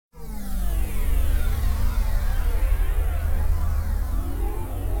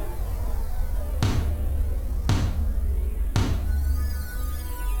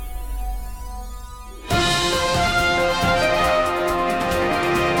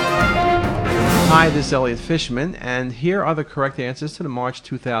Hi, this is Elliot Fishman, and here are the correct answers to the March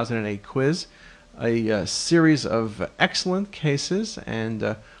 2008 quiz. A series of excellent cases,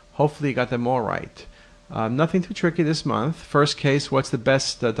 and hopefully you got them all right. Nothing too tricky this month. First case, what's the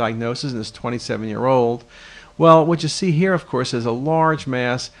best diagnosis in this 27-year-old? Well, what you see here, of course, is a large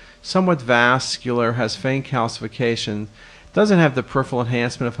mass, somewhat vascular, has faint calcification, doesn't have the peripheral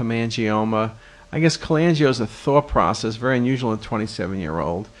enhancement of hemangioma. I guess cholangio is a thought process, very unusual in a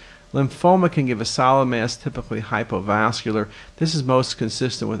 27-year-old. Lymphoma can give a solid mass, typically hypovascular. This is most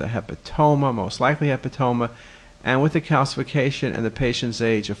consistent with a hepatoma, most likely hepatoma, and with the calcification and the patient's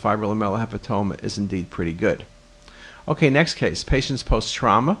age, a fibrolamellar hepatoma is indeed pretty good. Okay, next case, patient's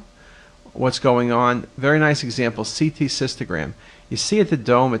post-trauma. What's going on? Very nice example, CT cystogram. You see at the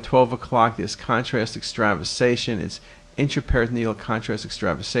dome at 12 o'clock there's contrast extravasation. It's intraperitoneal contrast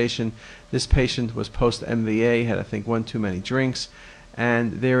extravasation. This patient was post-MVA, had I think one too many drinks,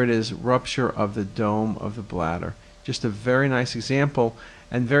 and there it is, rupture of the dome of the bladder. Just a very nice example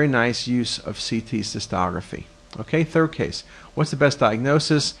and very nice use of CT cystography. Okay, third case, what's the best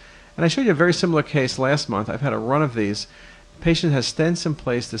diagnosis? And I showed you a very similar case last month. I've had a run of these. The patient has stents in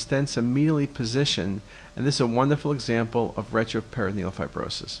place, the stents immediately positioned, and this is a wonderful example of retroperitoneal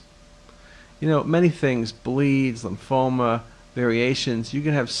fibrosis. You know, many things, bleeds, lymphoma, variations, you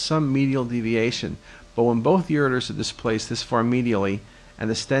can have some medial deviation, but when both ureters are displaced this far medially and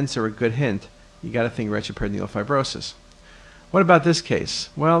the stents are a good hint, you got to think retroperitoneal fibrosis. What about this case?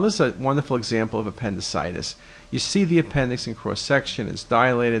 Well, this is a wonderful example of appendicitis. You see the appendix in cross-section, it's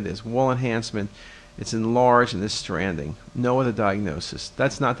dilated, there's wall enhancement, it's enlarged, and there's stranding. No other diagnosis.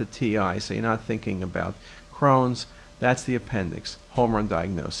 That's not the TI, so you're not thinking about Crohn's. That's the appendix. Home run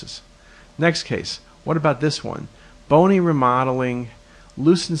diagnosis. Next case, what about this one? Bony remodeling,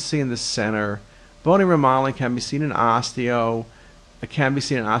 lucency in the center. Bony remodeling can be seen in osteo, it can be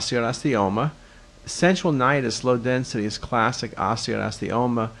seen in osteoid Central nidus, low density, is classic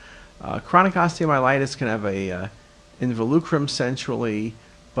osteoid chronic osteomyelitis can have a involucrum centrally,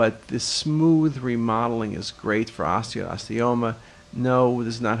 but this smooth remodeling is great for osteoid No,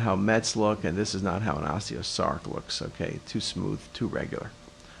 this is not how Mets look, and this is not how an osteosarc looks. Okay, too smooth, too regular.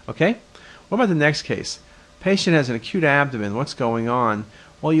 Okay, what about the next case? Patient has an acute abdomen. What's going on?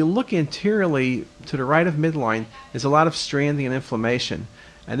 Well, you look anteriorly to the right of midline, there's a lot of stranding and inflammation.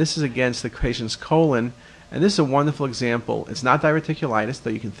 And this is against the patient's colon. And this is a wonderful example. It's not diverticulitis,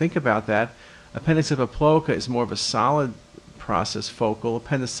 though you can think about that. Appendix epiploica is more of a solid process, focal.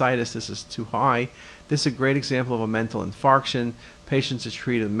 Appendicitis, this is too high. This is a great example of a mental infarction. Patients are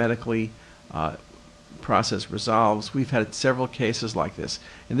treated medically. Process resolves. We've had several cases like this.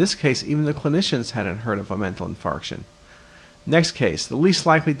 In this case, even the clinicians hadn't heard of a mental infarction. Next case, the least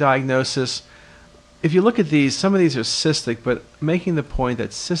likely diagnosis. If you look at these, some of these are cystic, but making the point that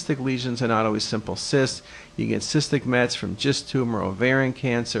cystic lesions are not always simple cysts. You get cystic mets from GIST tumor, ovarian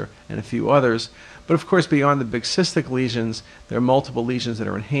cancer, and a few others. But of course, beyond the big cystic lesions, there are multiple lesions that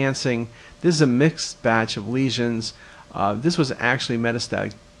are enhancing. This is a mixed batch of lesions. This was actually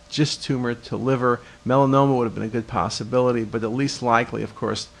metastatic GIST tumor to liver. Melanoma would have been a good possibility, but the least likely, of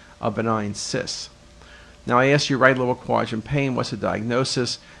course, a benign cyst. Now I asked you right lower quadrant pain, what's the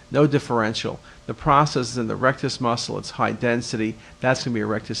diagnosis? No differential. The process is in the rectus muscle, it's high density, that's going to be a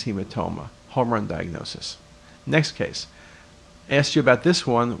rectus hematoma. Home run diagnosis. Next case. Asked you about this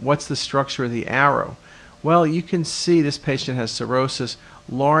one, what's the structure of the arrow? Well, you can see this patient has cirrhosis,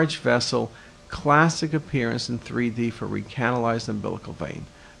 large vessel, classic appearance in 3D for recanalized umbilical vein.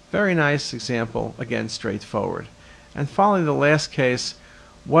 Very nice example, again straightforward. And finally the last case,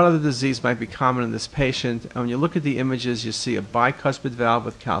 what other disease might be common in this patient? And when you look at the images, you see a bicuspid valve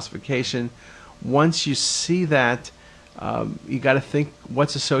with calcification. Once you see that, you got to think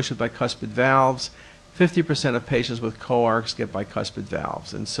what's associated with bicuspid valves. 50% of patients with coarcts get bicuspid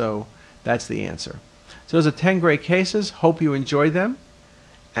valves, and so that's the answer. So those are 10 great cases. Hope you enjoyed them,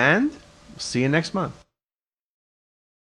 and see you next month.